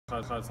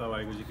Khalsa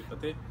Waheguru Ji Ki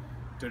Fateh.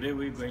 Today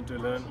we're going to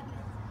learn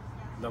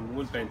the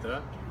Mool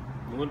Pantera.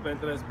 Mool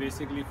Pantera is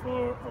basically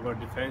for our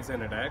defense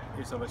and attack.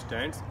 It's our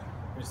stance,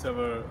 it's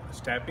our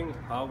stepping,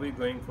 how we're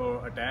going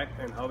for attack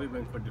and how we're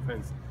going for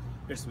defense.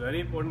 It's very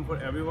important for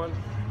everyone.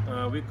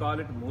 We call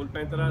it Mool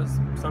Pantera.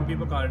 Some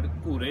people call it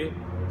Kure,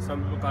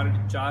 some people call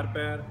it Char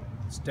Pair,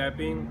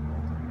 stepping,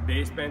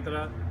 base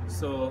Pantera.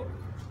 So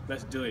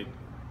let's do it.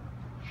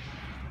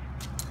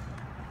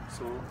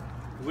 So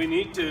we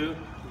need to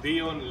be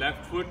on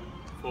left foot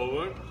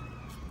forward,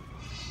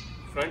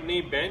 front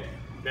knee bent,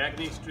 back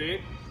knee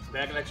straight,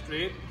 back leg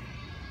straight,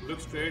 look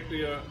straight to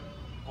your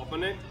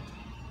opponent,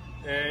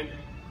 and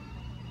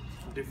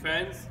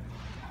defense,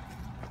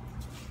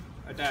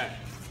 attack,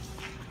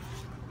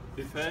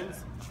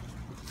 defense,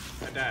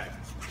 attack,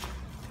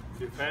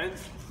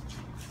 defense,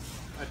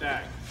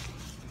 attack,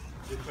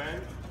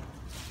 defense,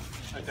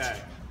 attack.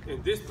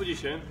 In this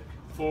position,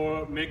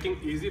 for making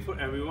easy for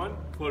everyone,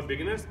 for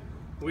beginners,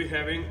 we're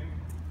having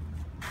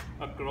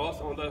a cross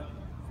on the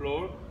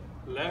floor,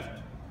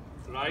 left,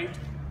 right,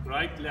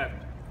 right,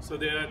 left. So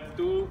there are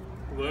two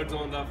words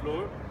on the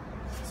floor.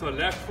 So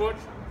left foot,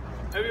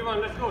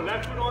 everyone let's go,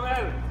 left foot on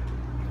L.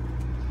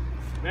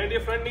 Bend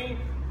your front knee.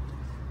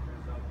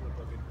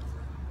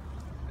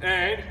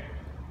 And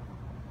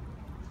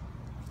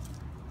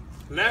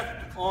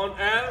left on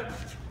L,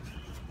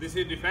 this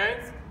is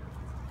defense.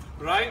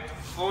 Right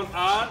on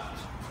R,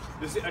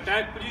 this is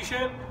attack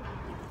position.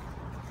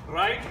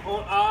 Right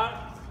on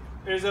R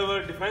is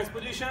our defense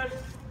position.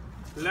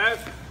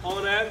 Left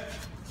on L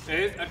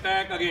is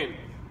attack again.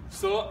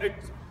 So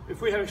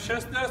if we have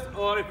shastras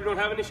or if we don't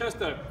have any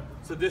shastra,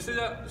 so this is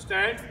a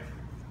stance,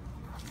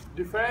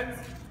 defense,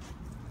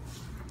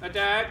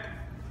 attack,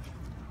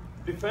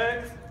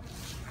 defense,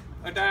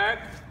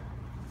 attack,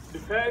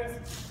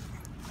 defense,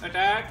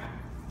 attack,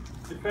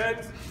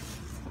 defense,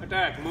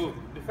 attack, move,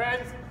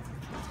 defense,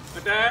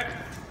 attack,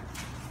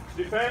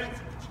 defense,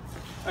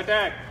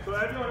 attack. So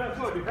everyone let's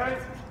go,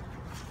 defense,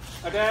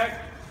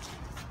 attack,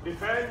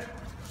 defense,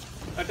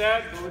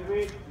 attack, go with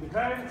me,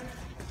 defense,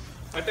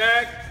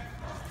 attack,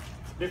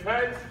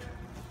 defense,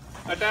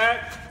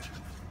 attack,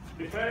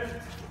 defense,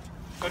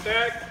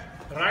 attack,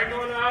 right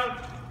on R,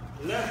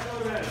 left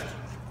on L,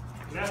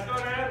 left on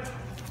L,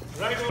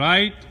 right on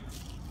right,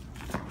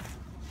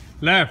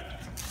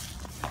 left,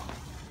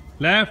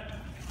 left,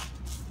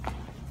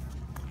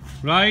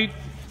 right,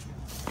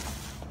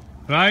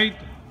 right,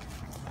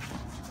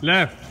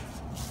 left,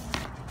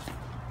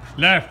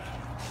 left,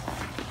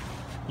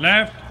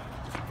 left,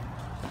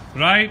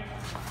 right,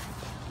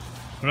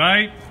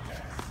 right,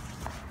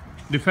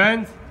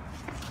 defense,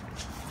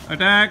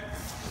 attack,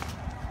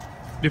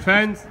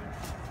 defense,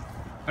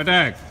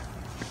 attack,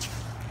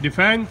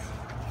 defense,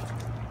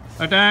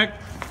 attack,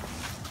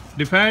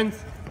 defense,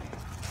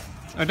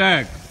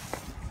 attack,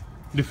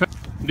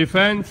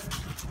 defense,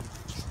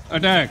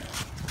 attack,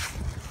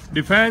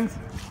 defense,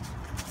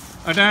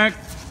 attack,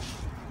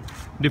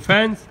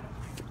 defense,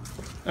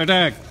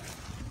 attack,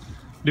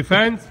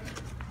 defense,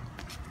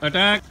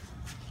 attack,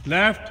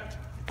 left,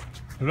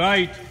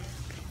 right,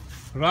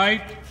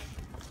 right,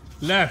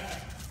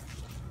 left,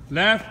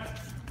 left,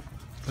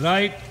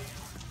 right,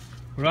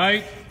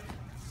 right,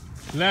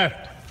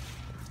 left,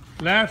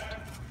 left,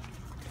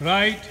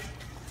 right,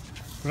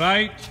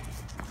 right,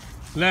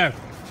 left,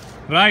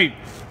 right,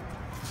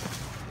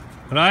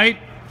 right,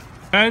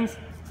 defense,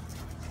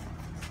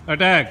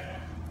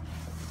 attack,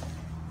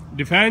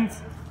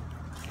 defense,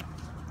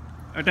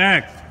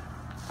 attack,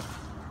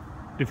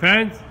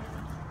 defense,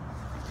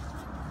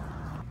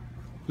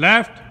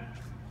 left,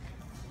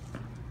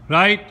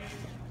 right,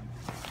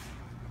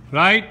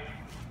 right,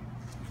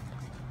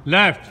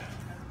 left,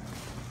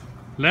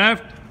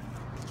 left,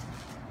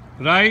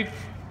 right,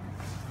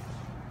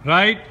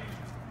 right,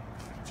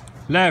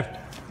 left,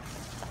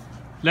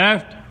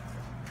 left,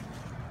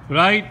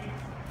 right,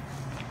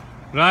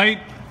 right,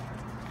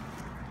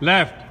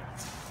 left,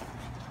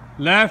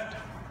 left,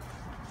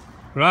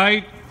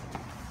 right,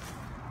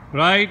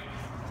 right,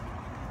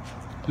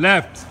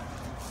 left,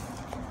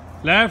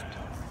 left,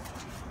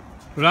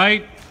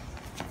 right,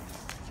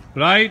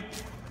 right,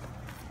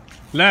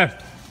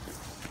 left,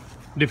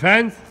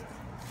 defense,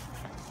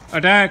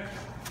 attack,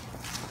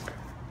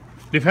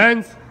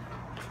 defense,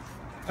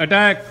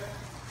 attack,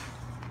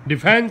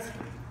 defense,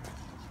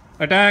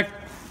 attack,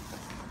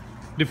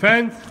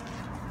 defense,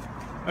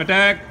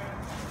 attack,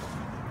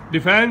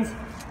 defense,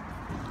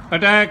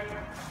 attack,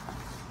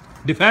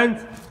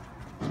 defense,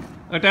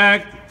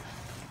 attack,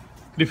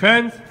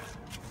 defense,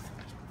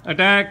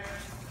 attack,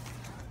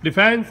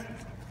 defense,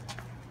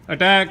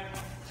 attack,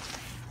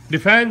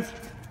 defense,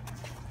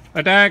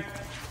 attack,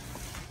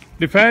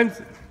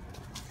 defense,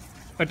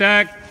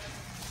 attack,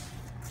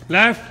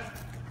 left,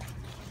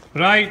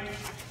 right,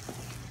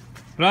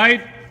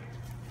 right,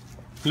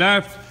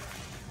 left,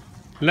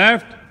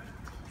 left,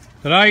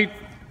 right,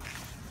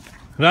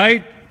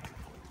 right,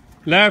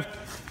 left,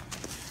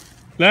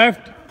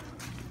 left,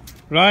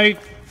 right,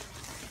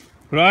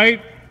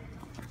 right,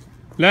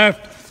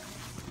 left,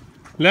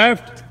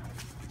 left,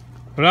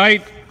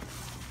 right,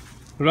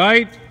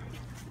 right,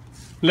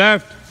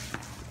 left,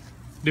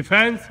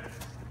 defense,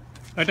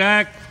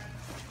 attack,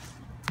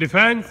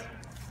 defense,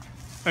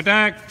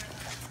 attack,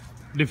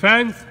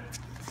 defense,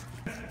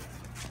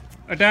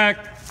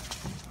 attack,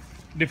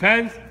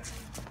 defense,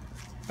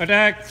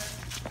 attack,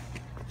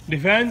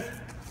 defense,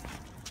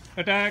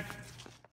 attack.